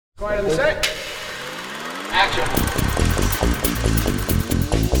Quiet on the set. Action.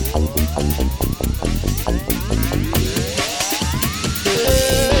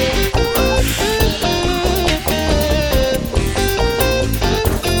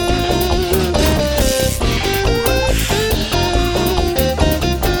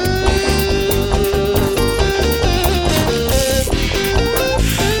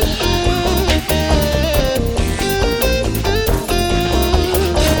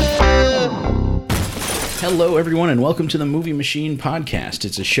 Hello, everyone, and welcome to the Movie Machine Podcast.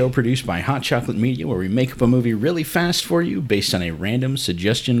 It's a show produced by Hot Chocolate Media where we make up a movie really fast for you based on a random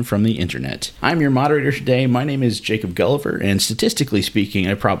suggestion from the internet. I'm your moderator today. My name is Jacob Gulliver, and statistically speaking,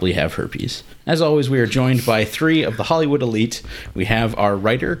 I probably have herpes. As always, we are joined by three of the Hollywood elite. We have our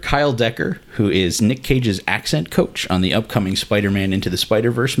writer, Kyle Decker, who is Nick Cage's accent coach on the upcoming Spider-Man Into the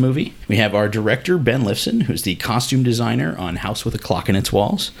Spider-Verse movie. We have our director, Ben Lifson, who's the costume designer on House with a Clock in Its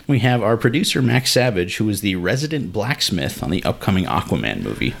Walls. We have our producer, Max Savage, who is the resident blacksmith on the upcoming Aquaman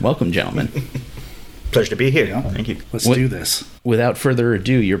movie. Welcome, gentlemen. Pleasure to be here. Yeah, thank you. Let's do this. Without further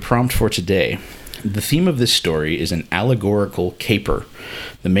ado, your prompt for today. The theme of this story is an allegorical caper.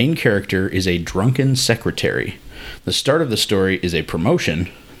 The main character is a drunken secretary. The start of the story is a promotion.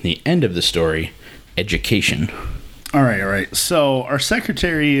 The end of the story, education. All right. So our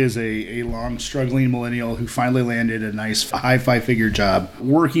secretary is a long, struggling millennial who finally landed a nice high five-figure job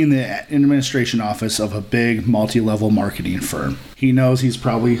working in the administration office of a big multi-level marketing firm. He knows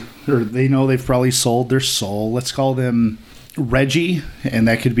they know they've probably sold their soul. Let's call them Reggie, and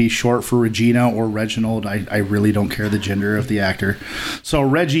that could be short for Regina or Reginald. I really don't care the gender of the actor. So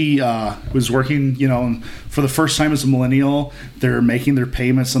Reggie was working, for the first time as a millennial. They're making their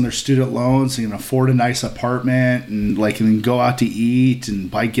payments on their student loans and afford a nice apartment and then go out to eat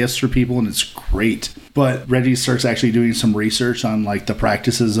and buy gifts for people, and it's great. But Reggie starts actually doing some research on the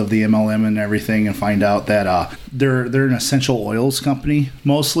practices of the MLM and everything, and find out that they're an essential oils company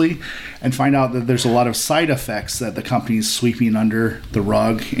mostly, and find out that there's a lot of side effects that the company's sweeping under the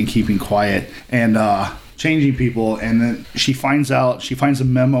rug and keeping quiet and changing people. And then she finds a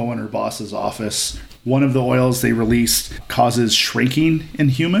memo in her boss's office. One of the oils they released causes shrinking in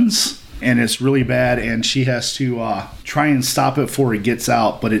humans, and it's really bad, and she has to try and stop it before it gets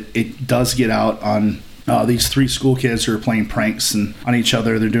out, but it does get out on these three school kids who are playing pranks on each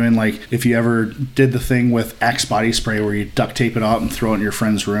other. They're doing if you ever did the thing with Axe body spray where you duct tape it out and throw it in your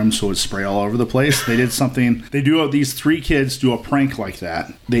friend's room so it would spray all over the place. These three kids do a prank like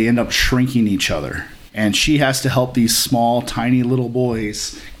that. They end up shrinking each other. And she has to help these small, tiny little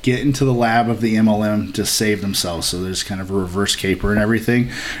boys get into the lab of the MLM to save themselves. So there's kind of a reverse caper and everything.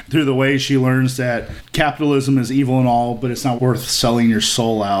 Through the way, she learns that capitalism is evil and all, but it's not worth selling your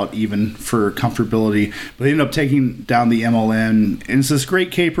soul out even for comfortability. But they end up taking down the MLM, and it's this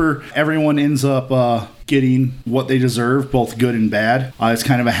great caper. Everyone ends up getting what they deserve, both good and bad. It's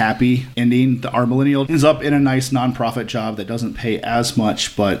kind of a happy ending. Our millennial ends up in a nice nonprofit job that doesn't pay as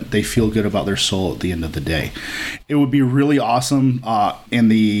much, but they feel good about their soul at the end of the day. It would be really awesome in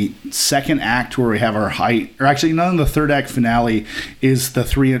the second act where we have our none of the third act finale is the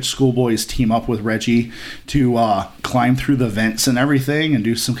 3-inch schoolboys team up with Reggie to climb through the vents and everything and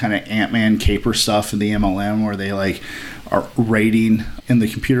do some kind of Ant-Man caper stuff in the MLM where they are raiding in the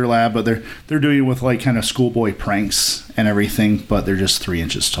computer lab, but they're doing it with kind of schoolboy pranks and everything, but they're just 3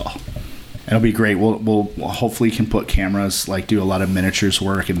 inches tall. It'll be great. We'll hopefully can put cameras, do a lot of miniatures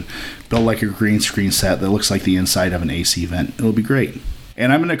work and build a green screen set that looks like the inside of an AC vent. It'll be great.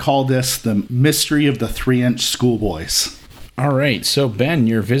 And I'm going to call this the mystery of the 3-inch schoolboys. All right, so Ben,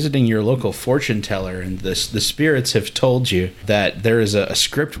 you're visiting your local fortune teller, and the spirits have told you that there is a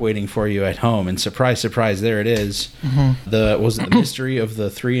script waiting for you at home, and surprise, surprise, there it is. Mm-hmm. The mystery of the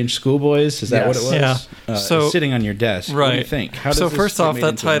 3-inch schoolboys? Is that what it was? Yeah. So sitting on your desk. Right. What do you think? How does so this first off,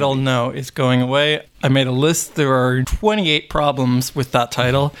 that title, no, it's going away. I made a list. There are 28 problems with that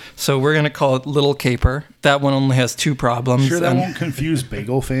title, so we're going to call it Little Caper. That one only has 2 problems. Sure, that won't confuse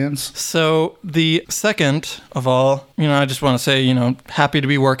bagel fans. So the second of all, I just want to say, happy to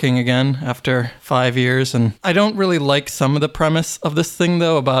be working again after 5 years. And I don't really like some of the premise of this thing,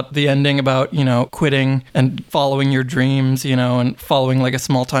 though, about the ending about, quitting and following your dreams, and following a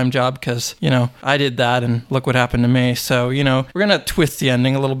small-time job because, I did that and look what happened to me. So, we're going to twist the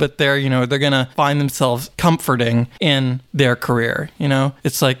ending a little bit there. They're going to find themselves comforting in their career.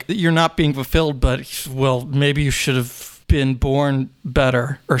 It's you're not being fulfilled, but, well, maybe you should have been born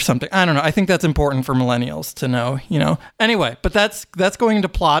better or something. I don't know. I think that's important for millennials to know, Anyway, but that's going into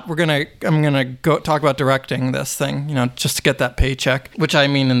plot. I'm gonna go talk about directing this thing, just to get that paycheck, which I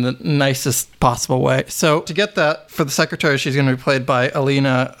mean in the nicest possible way. So to get that, for the secretary, she's going to be played by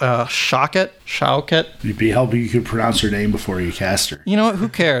Alina Shaukat. It'd be helpful you could pronounce her name before you cast her. You know what? Who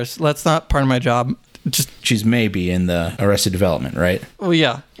cares? That's not part of my job. She's maybe in the Arrested Development, right? Well,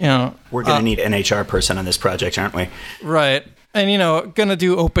 yeah. We're going to need an HR person on this project, aren't we? Right. And, gonna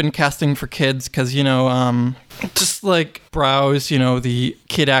do open casting for kids because, just like browse, the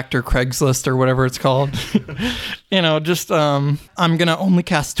kid actor Craigslist or whatever it's called. I'm gonna only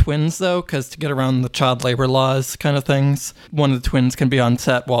cast twins, though, because to get around the child labor laws kind of things, one of the twins can be on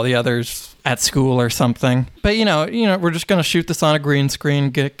set while the other's at school or something. But, we're just gonna shoot this on a green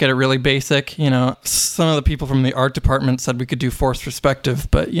screen, get it really basic. Some of the people from the art department said we could do forced perspective,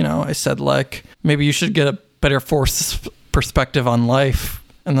 but, I said, maybe you should get a better forced perspective on life,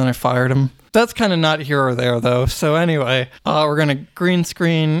 and then I fired him. That's kind of not here or there, though. So anyway, we're gonna green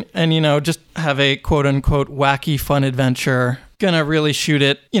screen and just have a quote unquote wacky fun adventure. Gonna really shoot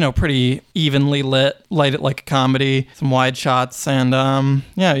it, pretty evenly light it like a comedy, some wide shots, and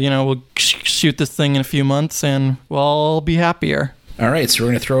we'll shoot this thing in a few months and we'll all be happier. All right, so we're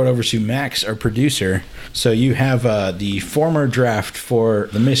going to throw it over to Max, our producer. So you have the former draft for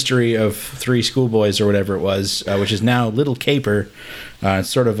The Mystery of Three Schoolboys, or whatever it was, which is now Little Caper. It's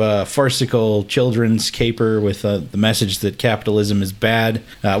sort of a farcical children's caper with the message that capitalism is bad.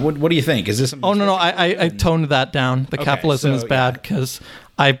 What do you think? Is this? Oh, no, I toned that down. The capitalism is bad because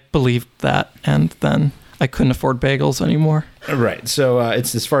I believed that, and then I couldn't afford bagels anymore. Right. So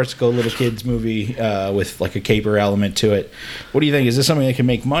it's this farcical little kids movie with like a caper element to it. What do you think? Is this something that can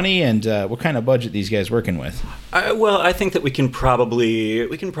make money? And what kind of budget these guys working with? Well, I think that we can probably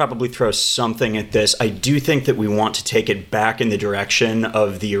throw something at this. I do think that we want to take it back in the direction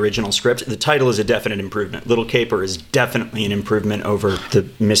of the original script. The title is a definite improvement. Little Caper is definitely an improvement over the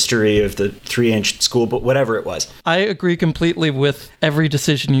Mystery of the 3-inch School, but whatever it was. I agree completely with every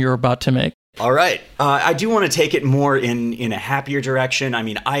decision you're about to make. All right. I do want to take it more in a happier direction. I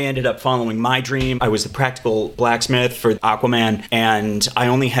mean, I ended up following my dream. I was the practical blacksmith for Aquaman, and I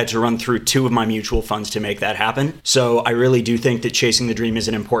only had to run through 2 of my mutual funds to make that happen. So I really do think that chasing the dream is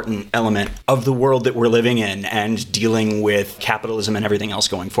an important element of the world that we're living in and dealing with capitalism and everything else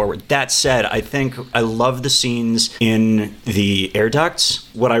going forward. That said, I think I love the scenes in the air ducts.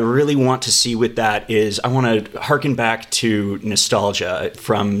 What I really want to see with that is I want to harken back to nostalgia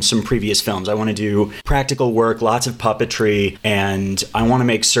from some previous films. I want to do practical work, lots of puppetry, and I want to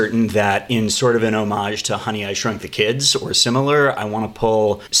make certain that in sort of an homage to Honey, I Shrunk the Kids or similar, I want to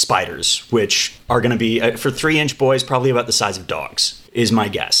pull spiders, which are going to be, for 3-inch boys, probably about the size of dogs, is my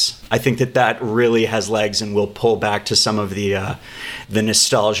guess. I think that really has legs and will pull back to some of the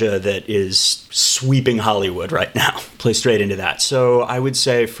nostalgia that is sweeping Hollywood right now. Play straight into that. So I would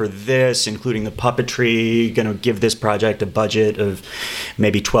say for this, including the puppetry, going to give this project a budget of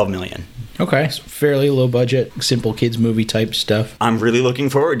maybe $12 million. Okay, so fairly low budget, simple kids movie type stuff. I'm really looking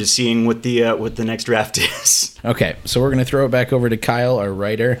forward to seeing what the next draft is. Okay, so we're going to throw it back over to Kyle, our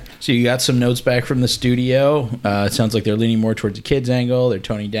writer. So you got some notes back from the studio. It sounds like they're leaning more towards the kids angle. They're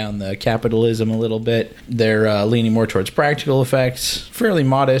toning down the capitalism a little bit. They're leaning more towards practical effects. Fairly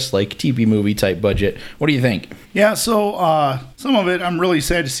modest, like TV movie type budget. What do you think? Yeah, so some of it, I'm really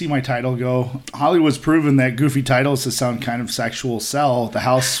sad to see my title go. Hollywood's proven that goofy titles that sound kind of sexual sell. The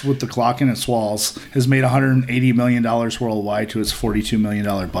House with the Clock in Its Walls has made $180 million worldwide to its $42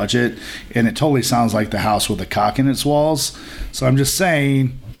 million budget, and it totally sounds like The House with a Cock in Its Walls. So I'm just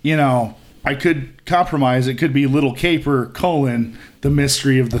saying, I could compromise. It could be Little Caper, The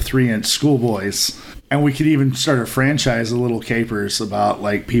Mystery of the 3-inch Schoolboys. And we could even start a franchise of Little Capers about,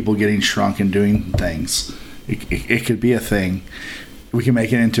 like, people getting shrunk and doing things. It could be a thing. We can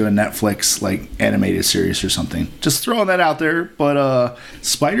make it into a Netflix, like, animated series or something. Just throwing that out there. But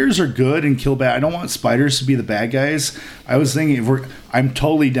spiders are good and kill bad. I don't want spiders to be the bad guys. I was thinking I'm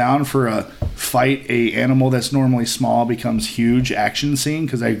totally down for a fight a animal that's normally small becomes huge action scene,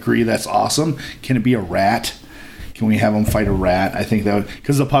 because I agree that's awesome. Can it be a rat? Can we have them fight a rat? I think that would,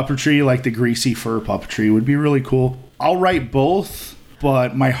 because the puppetry, like the greasy fur puppetry, would be really cool. I'll write both,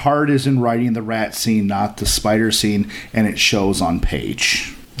 but my heart is in writing the rat scene, not the spider scene, and it shows on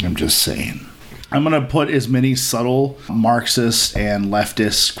page. I'm just saying. I'm going to put as many subtle Marxist and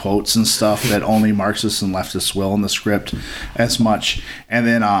leftist quotes and stuff that only Marxists and leftists will in the script as much. And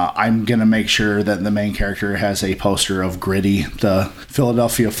then I'm going to make sure that the main character has a poster of Gritty, the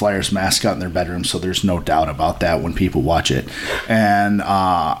Philadelphia Flyers mascot, in their bedroom, so there's no doubt about that when people watch it. And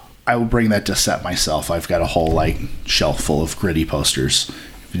I I will bring that to set myself. I've got a whole like shelf full of gritty posters.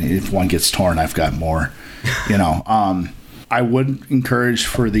 If one gets torn, I've got more. I would encourage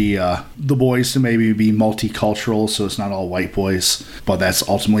for the boys to maybe be multicultural, so it's not all white boys, but that's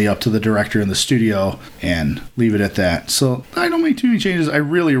ultimately up to the director and the studio, and leave it at that. So I don't make too many changes. I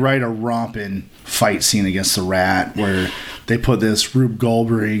really write a romping fight scene against the rat where they put this Rube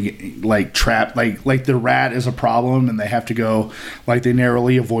Goldberg like trap, like the rat is a problem, and they have to go, like they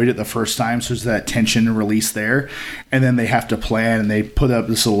narrowly avoid it the first time, so there's that tension and release there, and then they have to plan, and they put up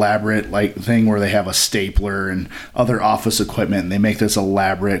this elaborate like thing where they have a stapler and other office equipment, and they make this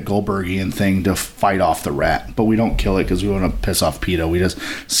elaborate Goldbergian thing to fight off the rat. But we don't kill it because we want to piss off PETA. We just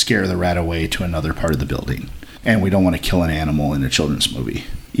scare the rat away to another part of the building, and we don't want to kill an animal in a children's movie,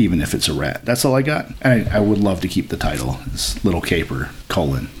 even if it's a rat. That's all I got. And I would love to keep the title. It's Little Caper,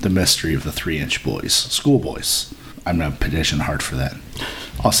 The Mystery of the 3-Inch Boys. Schoolboys. I'm going to petition hard for that.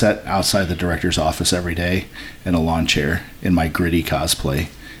 I'll sit outside the director's office every day in a lawn chair in my gritty cosplay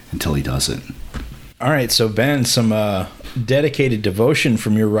until he does it. All right, so Ben, some dedicated devotion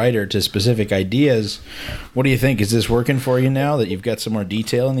from your writer to specific ideas. What do you think? Is this working for you now that you've got some more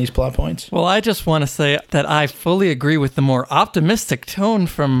detail in these plot points? Well, I just want to say that I fully agree with the more optimistic tone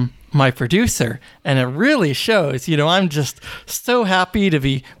from my producer, and it really shows. I'm just so happy to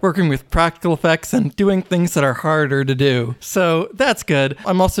be working with practical effects and doing things that are harder to do. So that's good.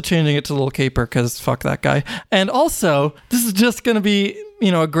 I'm also changing it to Little Caper because fuck that guy. And also, this is just going to be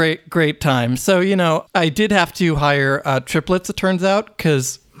a great time. So, I did have to hire triplets, it turns out,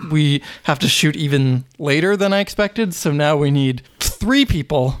 because we have to shoot even later than I expected. So now we need 3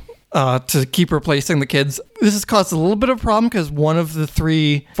 people to keep replacing the kids. This has caused a little bit of a problem because one of the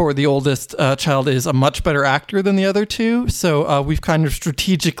 3 for the oldest child is a much better actor than the other 2. So we've kind of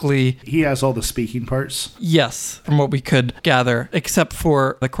strategically... He has all the speaking parts? Yes, from what we could gather, except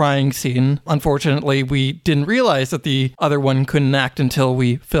for the crying scene. Unfortunately, we didn't realize that the other one couldn't act until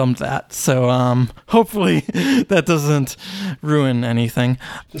we filmed that. So hopefully that doesn't ruin anything.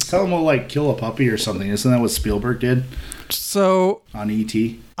 Just tell him we'll kill a puppy or something. Isn't that what Spielberg did? So... On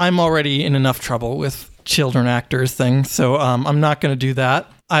E.T.? I'm already in enough trouble with children actors things, so I'm not going to do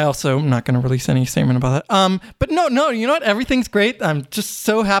that. I also am not going to release any statement about that. But no, you know what? Everything's great. I'm just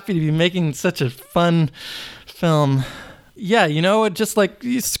so happy to be making such a fun film. Yeah, just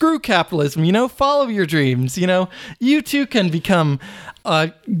screw capitalism, follow your dreams, you too can become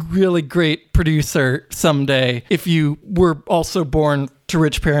a really great producer someday if you were also born to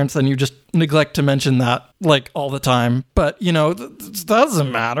rich parents and you just neglect to mention that all the time. But, it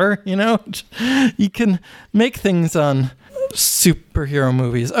doesn't matter, you can make things on superhero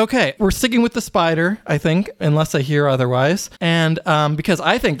movies. Okay, we're sticking with the spider, I think, unless I hear otherwise. And because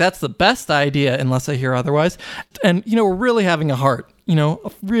I think that's the best idea, unless I hear otherwise. And, we're really having a heart.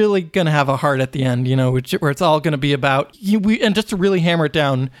 Really going to have a heart at the end, where it's all going to be about, and just to really hammer it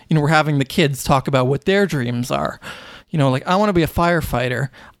down, we're having the kids talk about what their dreams are. I want to be a firefighter.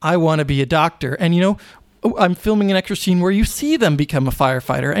 I want to be a doctor. And, I'm filming an extra scene where you see them become a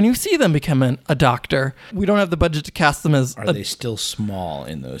firefighter and you see them become a doctor. We don't have the budget to cast them as... Are they still small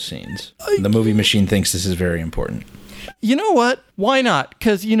in those scenes? The Movie Machine thinks this is very important. You know what? Why not?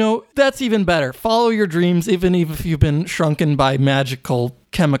 Because, that's even better. Follow your dreams, even if you've been shrunken by magical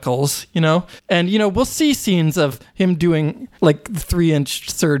chemicals, And, we'll see scenes of him doing, the 3-inch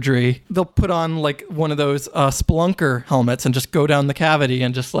surgery. They'll put on, one of those spelunker helmets and just go down the cavity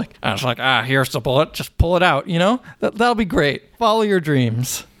and just here's the bullet. Just pull it out, That'll be great. Follow your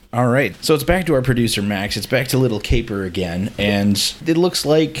dreams. All right. So it's back to our producer, Max. It's back to Little Caper again. And it looks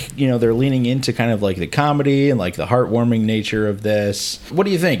like, they're leaning into kind of the comedy and the heartwarming nature of this. What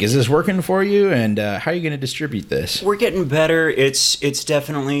do you think? Is this working for you? And how are you going to distribute this? We're getting better. It's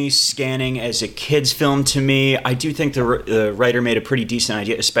definitely scanning as a kid's film to me. I do think the writer made a pretty decent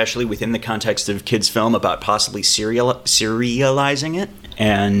idea, especially within the context of kids' film, about possibly serializing it.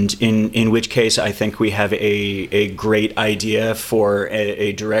 And in which case, I think we have a great idea for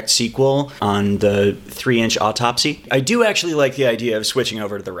a direct sequel on the 3-inch Autopsy. I do actually like the idea of switching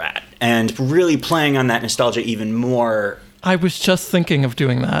over to the rat and really playing on that nostalgia even more. I was just thinking of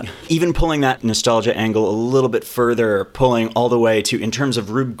doing that. Even pulling that nostalgia angle a little bit further, pulling all the way to, in terms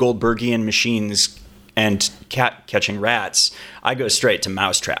of Rube Goldbergian machines and catching rats, I go straight to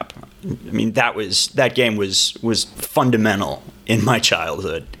Mousetrap. I mean, that game was fundamental in my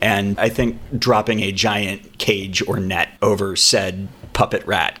childhood, and I think dropping a giant cage or net over said puppet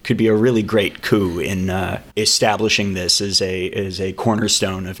rat could be a really great coup in establishing this as a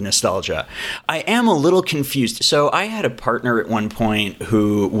cornerstone of nostalgia. I am a little confused. So I had a partner at one point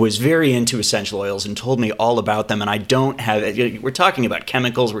who was very into essential oils and told me all about them, and I don't have. We're talking about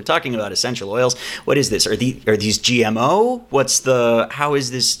chemicals. We're talking about essential oils. What is this? Are these GMO? How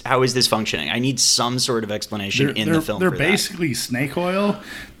is this functioning? I need some sort of explanation in the film. They're basically snake oil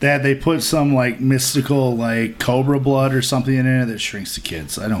that they put some like mystical like cobra blood or something in it that shrinks the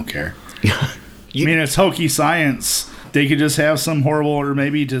kids. I don't care. I mean, it's hokey science. They could just have some horrible, or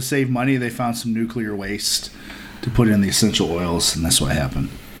maybe to save money, they found some nuclear waste to put in the essential oils, and that's what happened.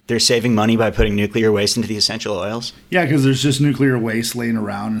 They're saving money by putting nuclear waste into the essential oils? Yeah, because there's just nuclear waste laying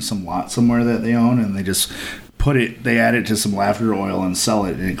around in some lot somewhere that they own, and they just they add it to some lavender oil and sell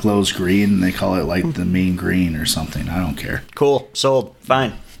it, and it glows green, and they call it like the mean green or something. I don't care. Cool. Sold.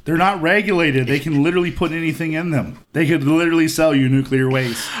 Fine. They're not regulated. They can literally put anything in them. They could literally sell you nuclear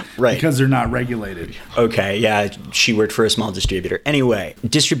waste. Right. Because they're not regulated. Okay, yeah, she worked for a small distributor. Anyway,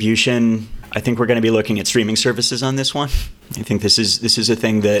 distribution, I think we're going to be looking at streaming services on this one. I think this is a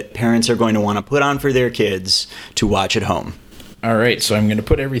thing that parents are going to want to put on for their kids to watch at home. All right, so I'm going to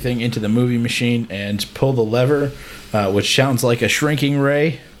put everything into the movie machine and pull the lever, which sounds like a shrinking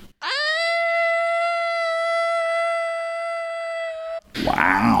ray.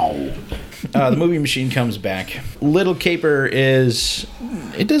 Wow. The movie machine comes back. Little Caper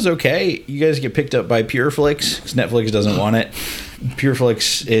it does okay. You guys get picked up by Pureflix, because Netflix doesn't want it.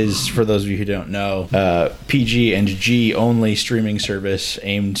 Pureflix is, for those of you who don't know, PG and G only streaming service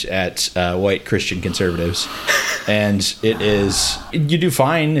aimed at white Christian conservatives. And you do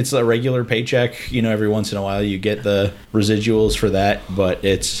fine. It's a regular paycheck. Every once in a while you get the residuals for that, but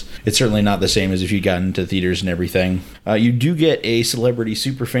it's certainly not the same as if you got into theaters and everything. You do get a celebrity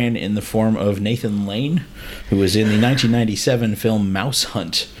superfan in the form of Nathan Lane, who was in the 1997 film Mouse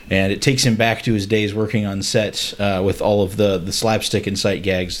Hunt. And it takes him back to his days working on set with all of the slapstick and sight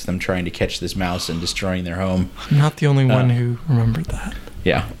gags, them trying to catch this mouse and destroying their home. I'm not the only one who remembered that.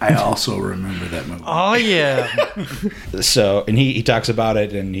 Yeah. I also remember that movie. Oh, yeah. So, and he talks about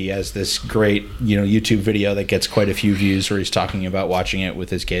it, and he has this great, YouTube video that gets quite a few views where he's talking about watching it with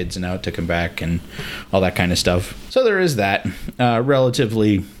his kids and how it took him back and all that kind of stuff. So there is that.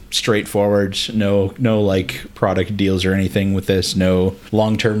 Relatively straightforward. No like product deals or anything with this. No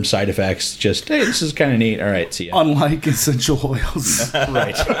long-term side effects. Just, hey, this is kind of neat. All right, see ya. Unlike essential oils.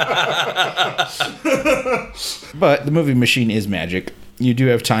 Right. But the movie machine is magic. You do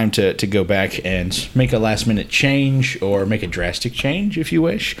have time to go back and make a last-minute change, or make a drastic change if you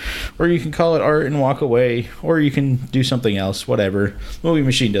wish. Or you can call it art and walk away, or you can do something else, whatever. Movie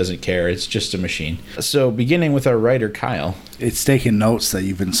machine doesn't care. It's just a machine. So beginning with our writer, Kyle. It's taking notes that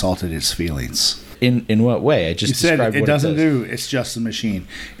you've insulted its feelings. In what way? I just described what it doesn't does. It's just a machine.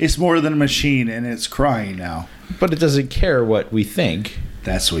 It's more than a machine, and it's crying now. But it doesn't care what we think.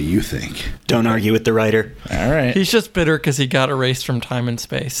 That's what you think. Don't argue with the writer. All right. He's just bitter because he got erased from time and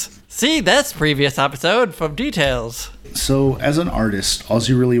space. See this previous episode for details. So, as an artist, all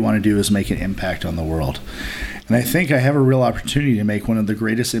you really want to do is make an impact on the world. And I think I have a real opportunity to make one of the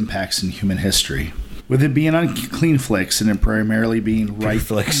greatest impacts in human history. With it being on Cleanflix and it primarily being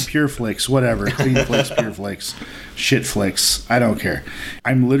Pureflix, whatever. Cleanflix, Pureflix, Shitflix, I don't care.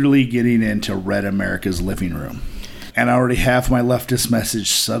 I'm literally getting into Red America's living room. And I already have my leftist message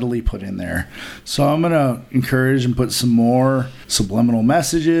subtly put in there. So I'm going to encourage and put some more subliminal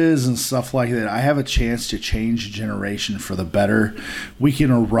messages and stuff like that. I have a chance to change a generation for the better. We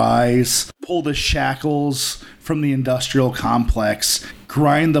can arise, pull the shackles from the industrial complex,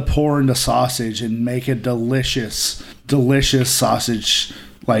 grind the poor into sausage, and make a delicious, delicious sausage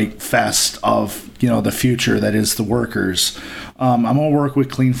like fest of the future that is the workers. I'm going to work with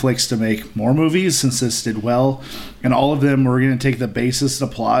Cleanflix to make more movies since this did well. And all of them, we're going to take the basest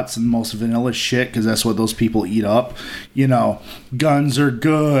of plots and most vanilla shit because that's what those people eat up. Guns are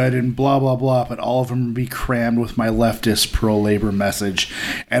good and blah, blah, blah. But all of them will be crammed with my leftist pro-labor message.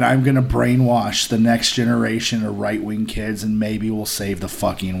 And I'm going to brainwash the next generation of right-wing kids, and maybe we'll save the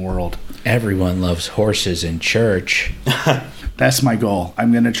fucking world. Everyone loves horses in church. That's my goal.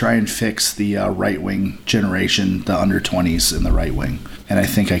 I'm going to try and fix the right-wing generation, the under 20s in the right wing. And I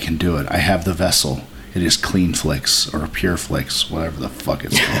think I can do it. I have the vessel. It is Cleanflix or Pureflix, whatever the fuck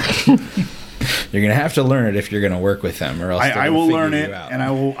it's called. You're going to have to learn it if you're going to work with them, or else I will learn it, and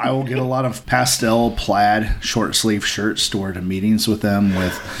I will get a lot of pastel plaid short sleeve shirts to wear to meetings with them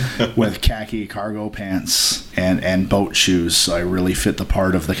with khaki cargo pants and boat shoes, so I really fit the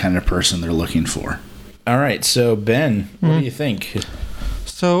part of the kind of person they're looking for. All right, so Ben, what do you think?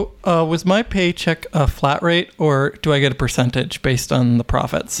 So, was my paycheck a flat rate, or do I get a percentage based on the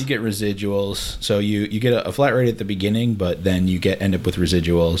profits? You get residuals. So you get a flat rate at the beginning, but then you end up with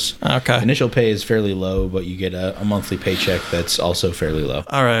residuals. Okay. Initial pay is fairly low, but you get a monthly paycheck that's also fairly low.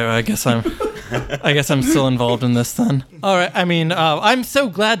 All right, I guess I'm still involved in this then. All right, I mean, I'm so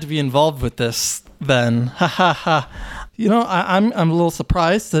glad to be involved with this then. Ha ha ha. You know, I'm a little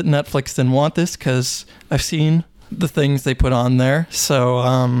surprised that Netflix didn't want this because I've seen the things they put on there.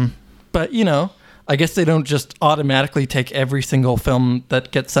 So, but you know, I guess they don't just automatically take every single film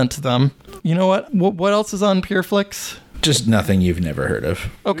that gets sent to them. You know what? What else is on PureFlix? Just nothing you've never heard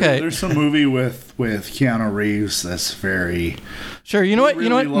of. Okay. There's some movie with Keanu Reeves that's very... Sure. You know what? Really You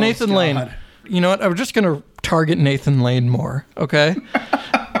know what? loves Nathan God. Lane. You know what? I'm just going to target Nathan Lane more. Okay.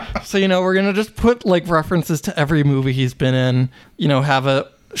 So, you know, we're going to just put like references to every movie he's been in, you know, have a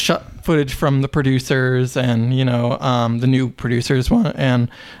shot footage from the producers and, you know, the new producers one and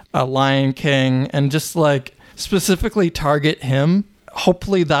Lion King, and just like specifically target him.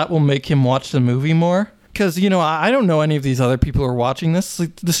 Hopefully that will make him watch the movie more. Because, you know, I don't know any of these other people who are watching this.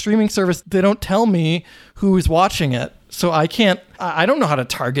 Like, the streaming service, they don't tell me who is watching it. So I don't know how to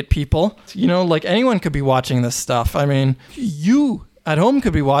target people. You know, like anyone could be watching this stuff. I mean, you at home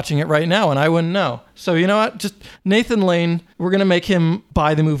could be watching it right now and I wouldn't know. So, you know what? Just Nathan Lane, we're going to make him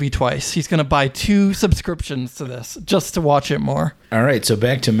buy the movie twice. He's going to buy 2 subscriptions to this just to watch it more. All right, so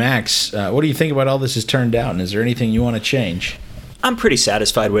back to Max. What do you think about all this has turned out? And is there anything you want to change? I'm pretty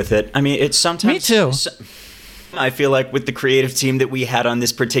satisfied with it. I mean, it's sometimes... Me too. I feel like with the creative team that we had on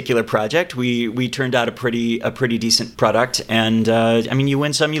this particular project, we turned out a pretty decent product. And I mean, you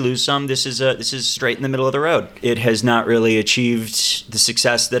win some, you lose some. This is straight in the middle of the road. It has not really achieved the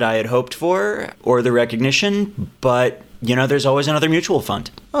success that I had hoped for or the recognition, but you know, there's always another mutual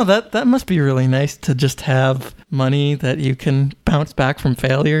fund. Oh, that must be really nice to just have money that you can bounce back from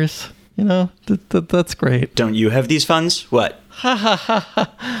failures. You know, that's great. Don't you have these funds? What? Ha ha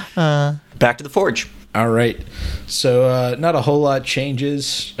ha ha. Back to the forge. All right. So not a whole lot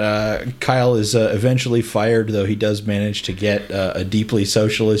changes. Kyle is eventually fired, though he does manage to get a deeply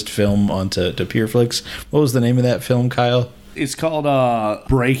socialist film onto PureFlix. What was the name of that film, Kyle? It's called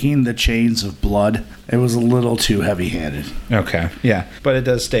Breaking the Chains of Blood. It was a little too heavy-handed. Okay, yeah. But it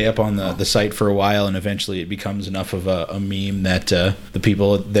does stay up on the site for a while, and eventually it becomes enough of a meme that the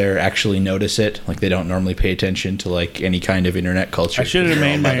people there actually notice it. Like, they don't normally pay attention to, like, any kind of internet culture. I should have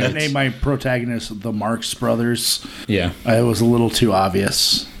named my protagonist the Marx Brothers. Yeah. It was a little too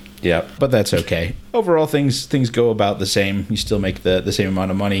obvious. Yeah, but that's okay. Overall, things go about the same. You still make the same amount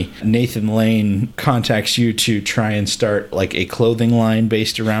of money. Nathan Lane contacts you to try and start like a clothing line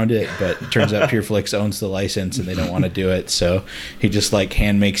based around it, but it turns out PureFlix owns the license and they don't want to do it. So he just like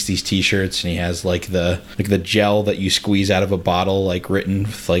hand makes these T-shirts, and he has like the gel that you squeeze out of a bottle, like written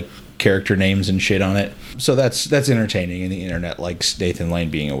with like character names and shit on it. So that's entertaining, and the internet likes Nathan Lane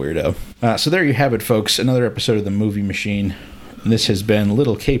being a weirdo. So there you have it, folks. Another episode of the Movie Machine. This has been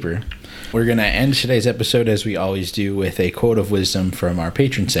Little Caper. We're going to end today's episode, as we always do, with a quote of wisdom from our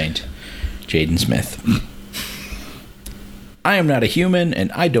patron saint, Jaden Smith. I am not a human,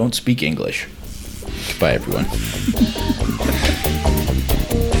 and I don't speak English. Bye, everyone.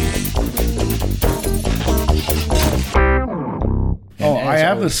 I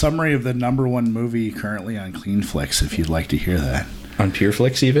have the summary of the #1 movie currently on CleanFlix, if you'd like to hear that. On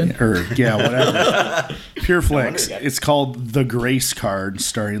PureFlix, even? Or, yeah, whatever. PureFlix. It's called The Grace Card,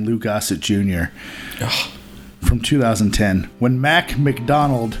 starring Lou Gossett Jr. From 2010. When Mac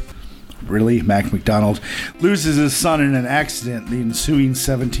McDonald loses his son in an accident, the ensuing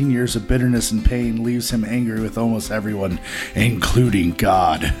 17 years of bitterness and pain leaves him angry with almost everyone, including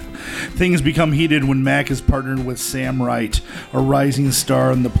God. Things become heated when Mac is partnered with Sam Wright, a rising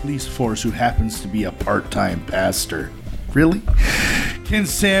star in the police force who happens to be a part-time pastor. Really? Can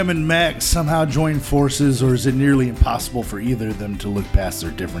Sam and Mac somehow join forces, or is it nearly impossible for either of them to look past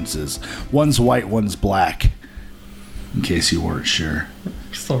their differences? One's white, one's black. In case you weren't sure.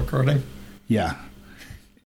 Still recording? Yeah.